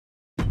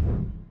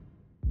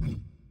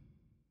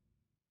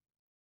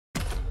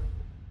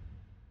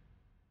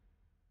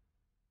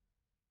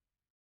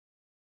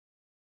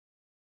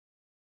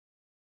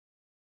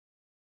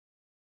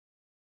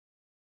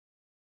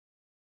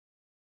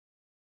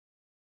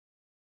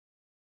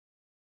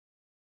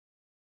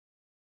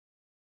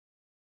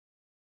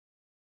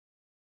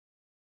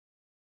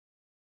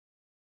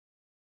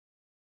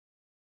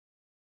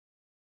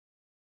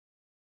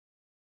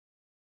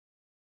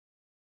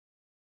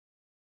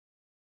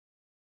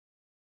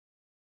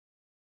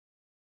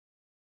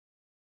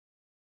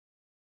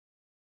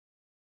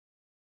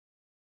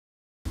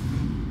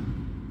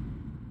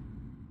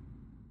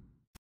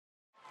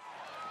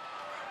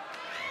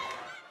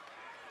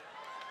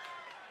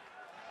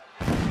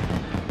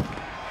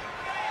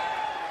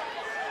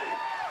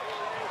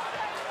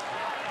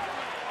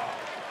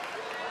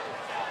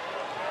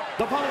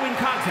The following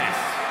contest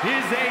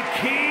is a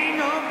King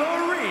of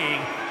the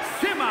Ring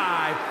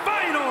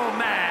semi-final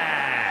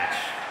match.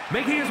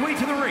 Making his way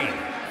to the ring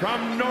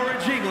from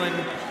Norwich, England,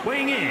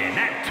 weighing in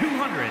at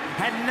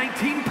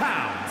 219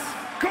 pounds,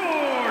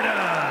 kotr.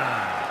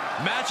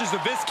 Matches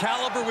of this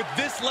caliber with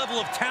this level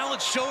of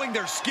talent showing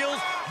their skills,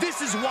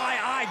 this is why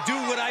I do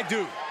what I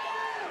do.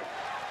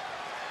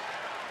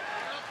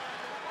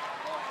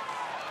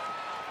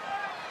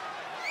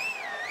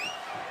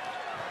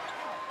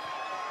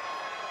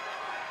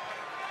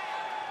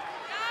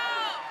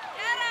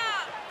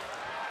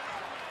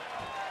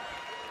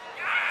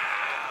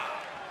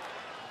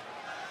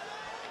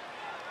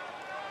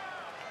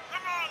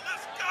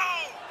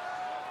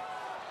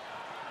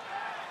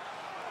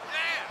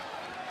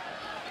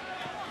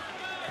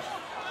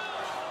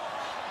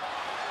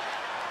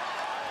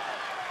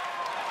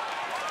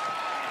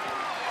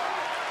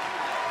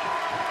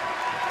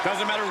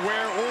 Doesn't matter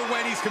where or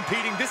when he's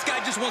competing, this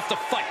guy just wants to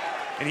fight,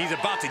 and he's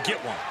about to get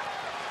one.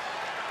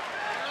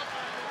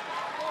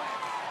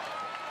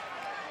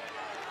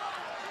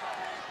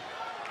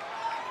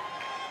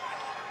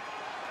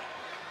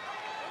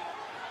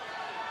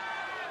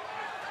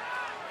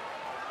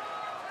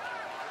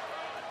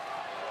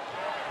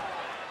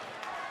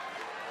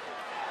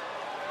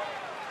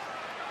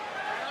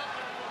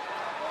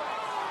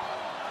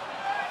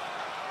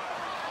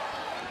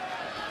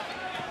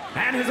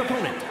 And his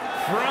opponent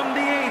from the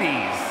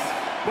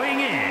 80s, weighing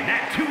in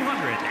at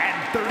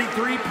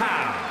 233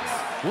 pounds,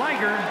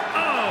 Liger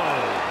O.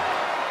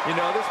 You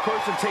know, this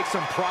person takes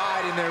some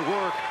pride in their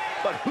work,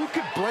 but who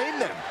could blame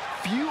them?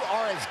 Few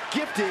are as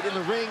gifted in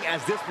the ring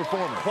as this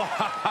performer.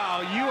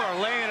 Wow, you are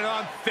laying it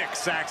on thick,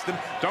 Saxton.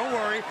 Don't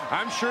worry,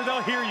 I'm sure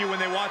they'll hear you when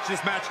they watch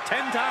this match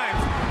 10 times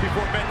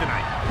before bed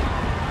tonight.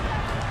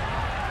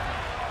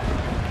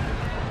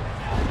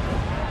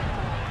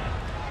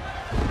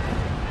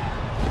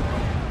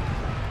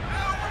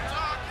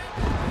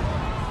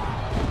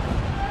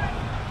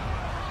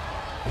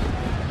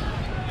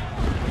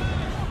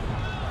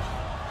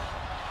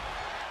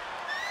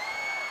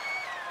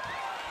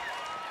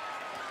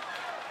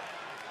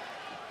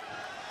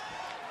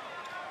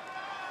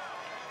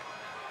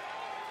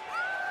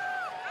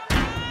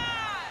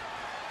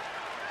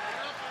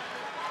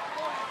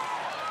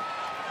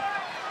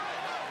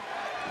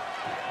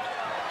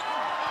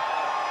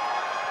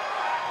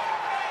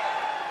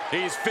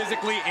 He's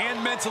physically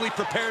and mentally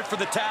prepared for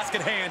the task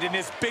at hand in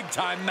this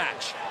big-time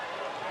match.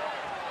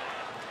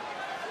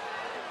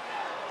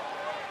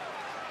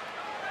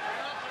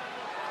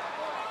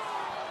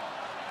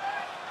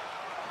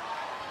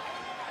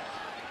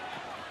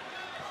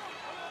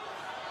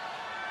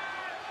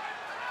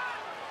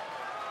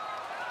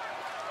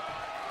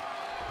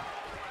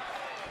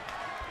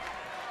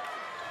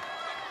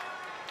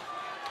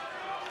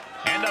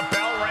 And the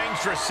bell rings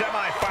for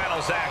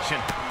semifinals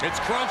action. It's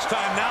crunch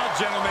time now,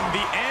 gentlemen.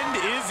 The end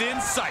is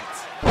in sight.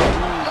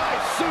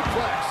 Nice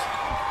suplex.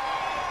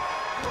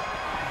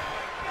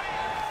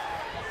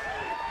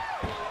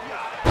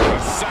 A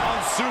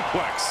sound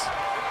suplex.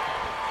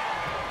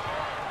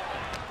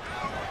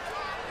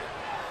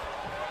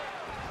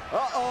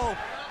 Uh-oh.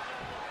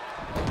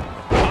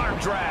 Arm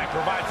drag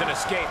provides an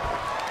escape.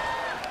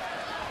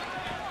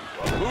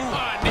 Ooh,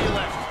 knee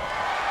lift.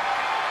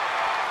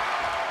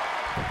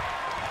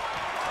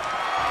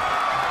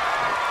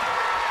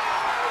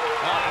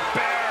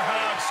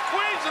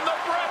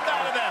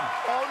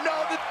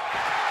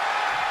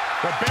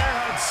 The bear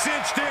hug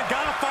cinched in.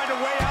 Gotta find a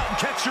way out and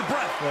catch your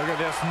breath. Look at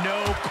this.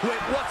 No quit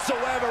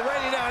whatsoever.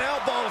 Raining down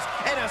elbows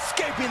and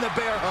escaping the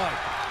bear hug.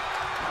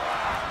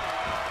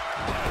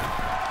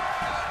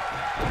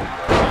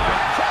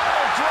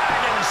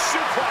 Dragon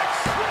suplex.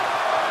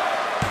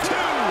 2.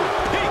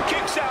 He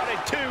kicks out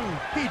at 2.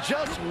 He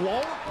just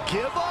won't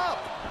give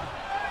up.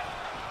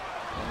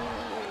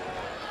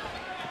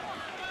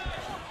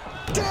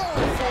 Down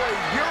for a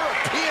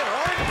European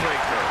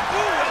armbreaker.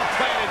 Ooh,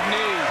 well-planted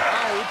knee.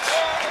 Ouch.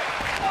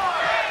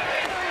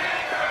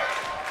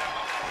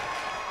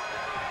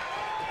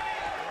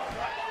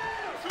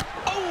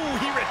 Oh,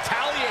 he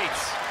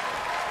retaliates.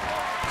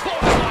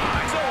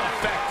 Clothesline, so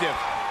effective.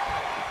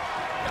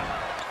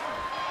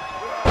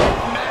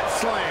 Mat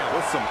slam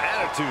with some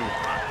attitude.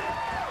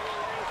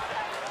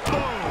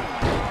 Boom.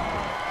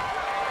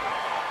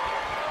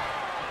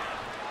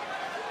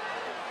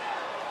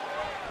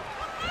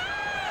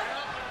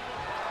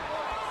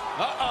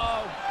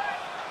 Uh-oh.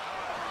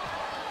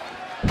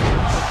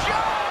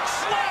 Shock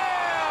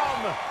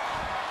slam!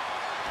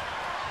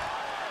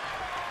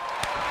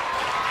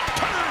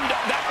 Turned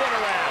that one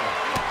around.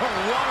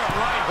 What a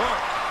right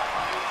hook.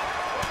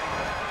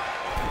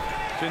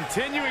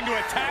 Continuing to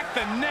attack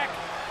the neck.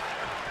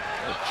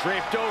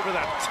 Draped over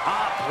the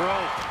top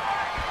rope.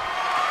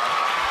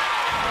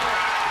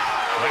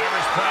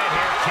 Whatever's playing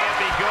here can't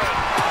be good.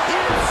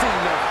 Piercing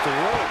the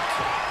throat.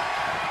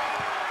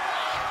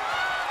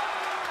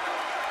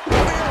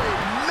 Very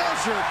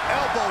measured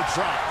elbow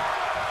drop.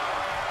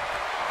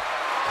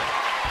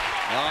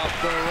 Off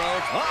the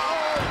rope.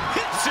 Uh-oh.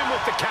 Hits him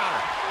with the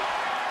counter.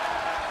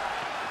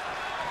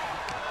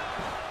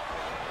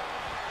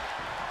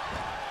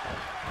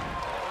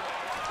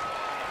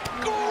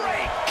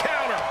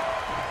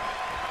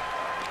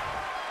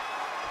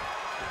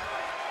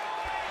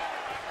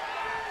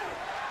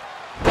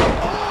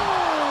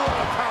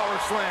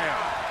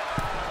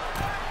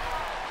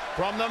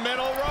 From the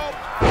middle rope.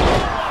 Oh,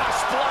 what a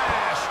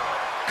splash.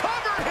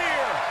 Cover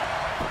here.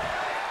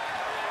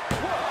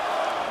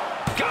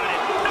 Got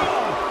it. No,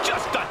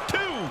 just a 2.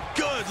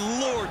 Good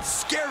Lord,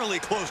 scarily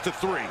close to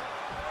 3.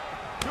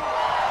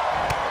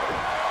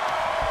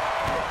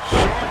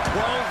 Short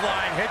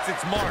clothesline hits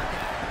its mark.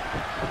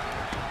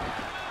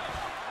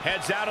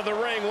 Heads out of the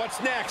ring. What's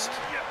next?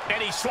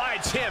 And he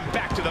slides him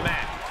back to the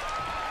mat.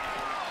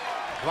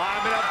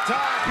 Climbing up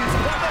top. He's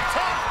from the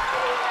top.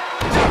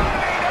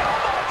 Diving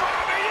elbow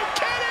drop. Are you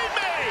kidding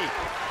me?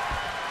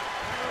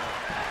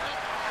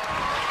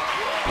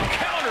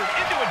 Countered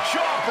into a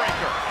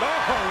jawbreaker.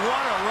 Oh,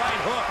 what a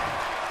right hook.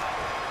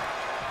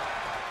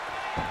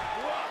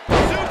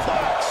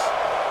 Suplex.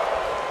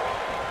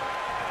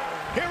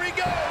 Here he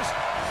goes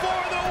for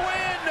the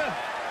win.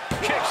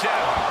 Kicks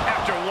out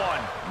after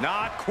 1.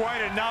 Not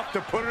quite enough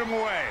to put him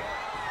away.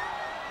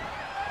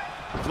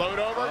 Float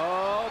over.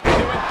 Oh, do it.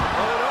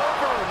 Float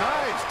over.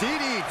 Nice.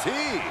 DDT.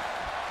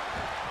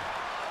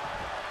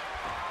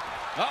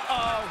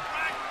 Uh-oh.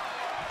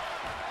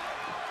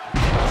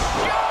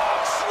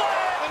 Choke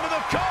slam into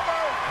the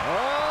cover.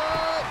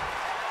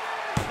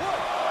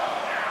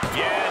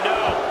 Yeah, no,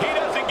 he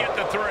doesn't get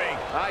the 3.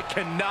 I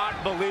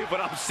cannot believe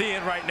what I'm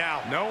seeing right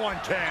now. No one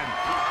can.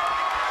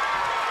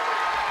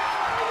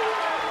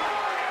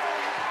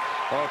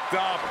 Hooked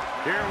up.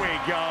 Here we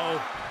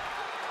go.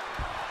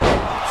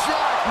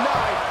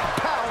 Jackknife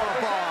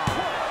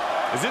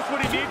powerbomb. Is this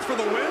what he needs for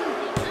the win?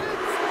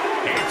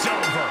 It's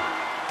over.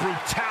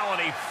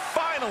 Brutality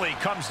finally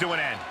comes to an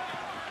end.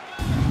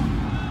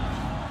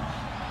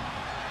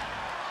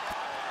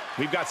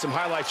 We've got some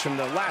highlights from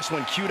the last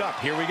one queued up.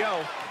 Here we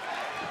go.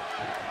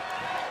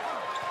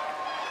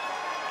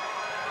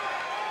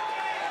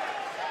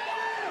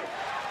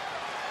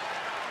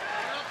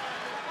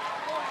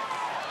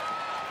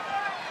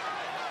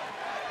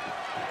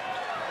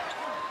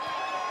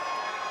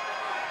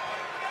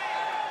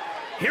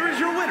 Here is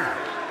your winner,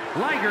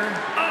 Liger.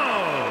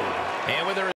 Oh! And with a